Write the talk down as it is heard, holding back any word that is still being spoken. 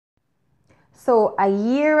So a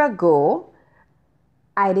year ago,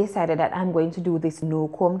 I decided that I'm going to do this no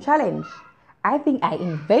comb challenge. I think I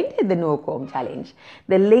invented the no comb challenge.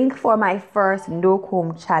 The link for my first no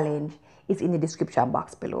comb challenge is in the description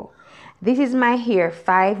box below. This is my hair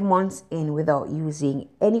 5 months in without using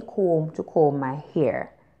any comb to comb my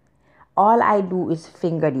hair. All I do is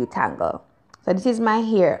finger detangle. So this is my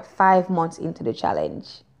hair 5 months into the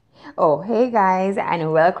challenge. Oh, hey guys,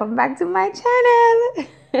 and welcome back to my channel.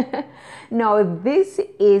 Now, this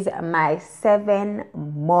is my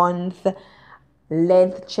 7-month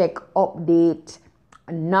length check update.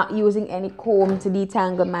 Not using any comb to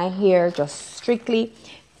detangle my hair, just strictly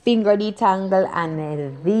finger detangle,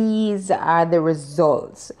 and these are the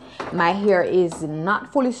results. My hair is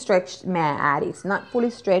not fully stretched, may I add. It's not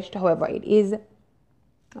fully stretched, however, it is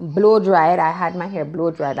blow dried. I had my hair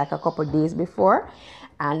blow dried like a couple days before,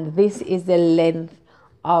 and this is the length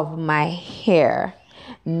of my hair.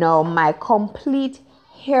 Now, my complete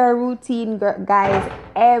hair routine, guys,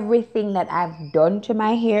 everything that I've done to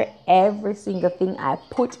my hair, every single thing I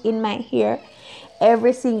put in my hair,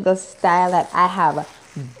 every single style that I have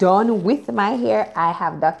done with my hair, I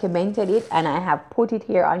have documented it and I have put it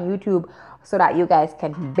here on YouTube so that you guys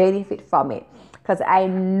can benefit from it. Because I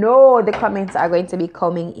know the comments are going to be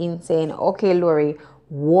coming in saying, okay, Lori,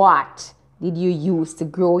 what did you use to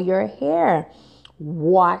grow your hair?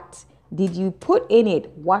 What did you put in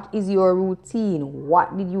it? What is your routine?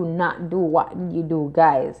 What did you not do? What did you do,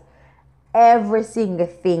 guys? Every single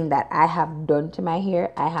thing that I have done to my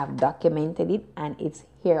hair, I have documented it, and it's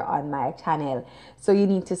here on my channel. So you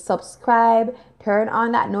need to subscribe, turn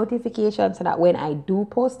on that notification so that when I do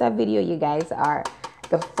post a video, you guys are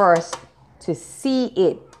the first to see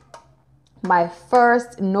it. My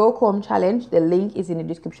first no comb challenge, the link is in the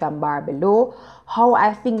description bar below. How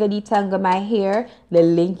I finger detangle my hair, the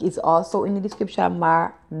link is also in the description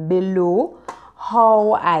bar below.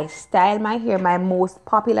 How I style my hair, my most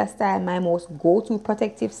popular style, my most go-to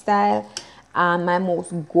protective style, and my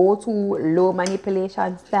most go-to low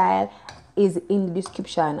manipulation style is in the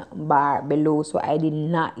description bar below. So I did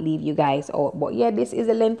not leave you guys out. But yeah, this is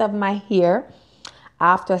the length of my hair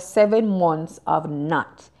after 7 months of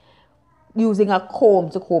not using a comb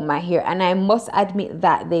to comb my hair. And I must admit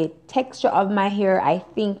that the texture of my hair, I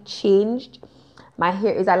think, changed. My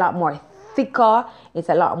hair is a lot more thicker, it's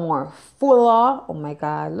a lot more fuller. Oh my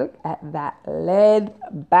god, look at that length.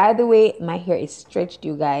 By the way, my hair is stretched,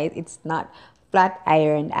 you guys. It's not flat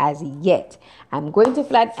ironed as yet. I'm going to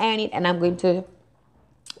flat iron it, and I'm going to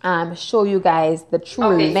show you guys the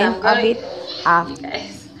true length of it after.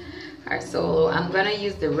 Guys, alright, so I'm gonna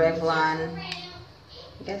use the Revlon,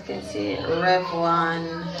 you guys can see it,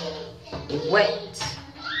 Revlon wet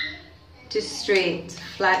to straight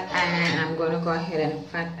flat iron. I'm going to go ahead and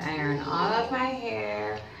flat iron all of my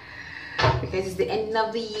hair because it's the end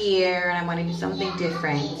of the year and I want to do something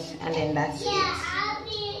different, and then that's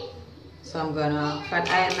it. So I'm gonna flat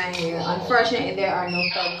iron my hair. Unfortunately, there are no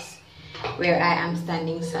plugs where I am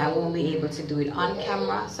standing, so I won't be able to do it on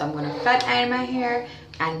camera. So I'm gonna flat iron my hair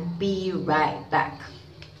and be right back.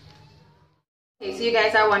 Okay, so you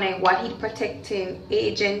guys are wondering what heat protecting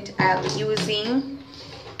agent I'll be using.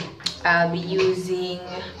 I'll be using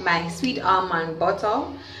my sweet almond butter,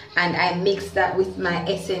 and I mix that with my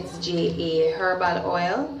Essence JA herbal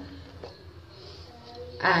oil,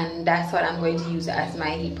 and that's what I'm going to use as my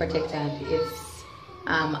heat protectant. It's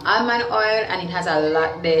almond oil, and it has a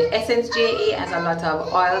lot, the Essence JA has a lot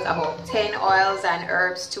of oils, about 10 oils and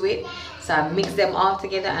herbs to it. So I mix them all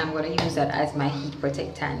together and I'm going to use that as my heat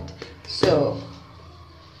protectant. So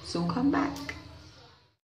soon come back.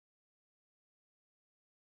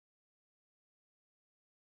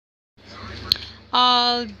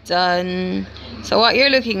 All done. So what you're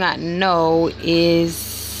looking at now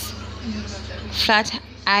is flat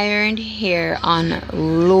ironed hair on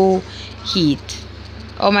low heat.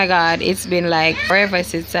 Oh my god, it's been like forever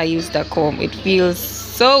since I used the comb. It feels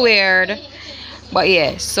so weird, but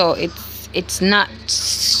yeah, so it's not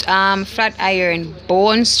flat iron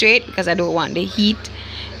bone straight because I don't want the heat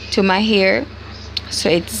to my hair, so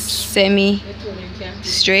it's semi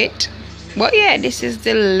straight. But yeah, this is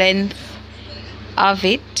the length of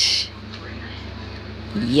it.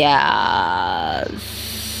 Yes,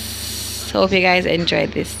 hope you guys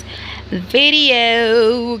enjoyed this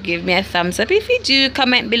video. Give me a thumbs up if you do,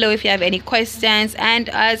 comment below if you have any questions, and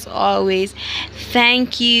as always,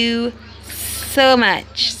 thank you so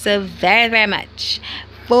much, so very much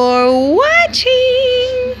for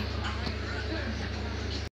watching.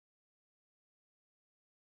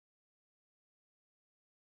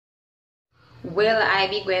 will I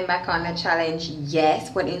be going back on the challenge? Yes,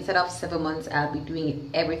 but instead of 7 months, I'll be doing it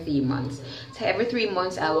every 3 months. So every 3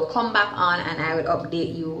 months I will come back on and I will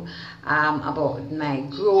update you about my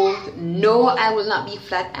growth. No, I will not be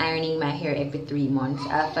flat ironing my hair every 3 months.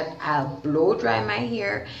 I'll blow dry my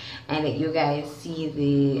hair and let you guys see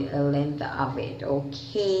the length of it.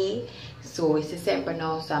 Okay, so it's December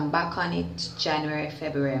now, so I'm back on it January,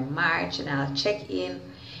 February, March, and I'll check in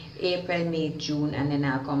April, May, June, and then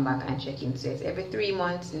I'll come back and check in. So it's every 3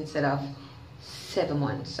 months instead of 7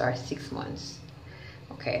 months or 6 months.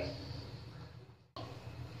 Okay.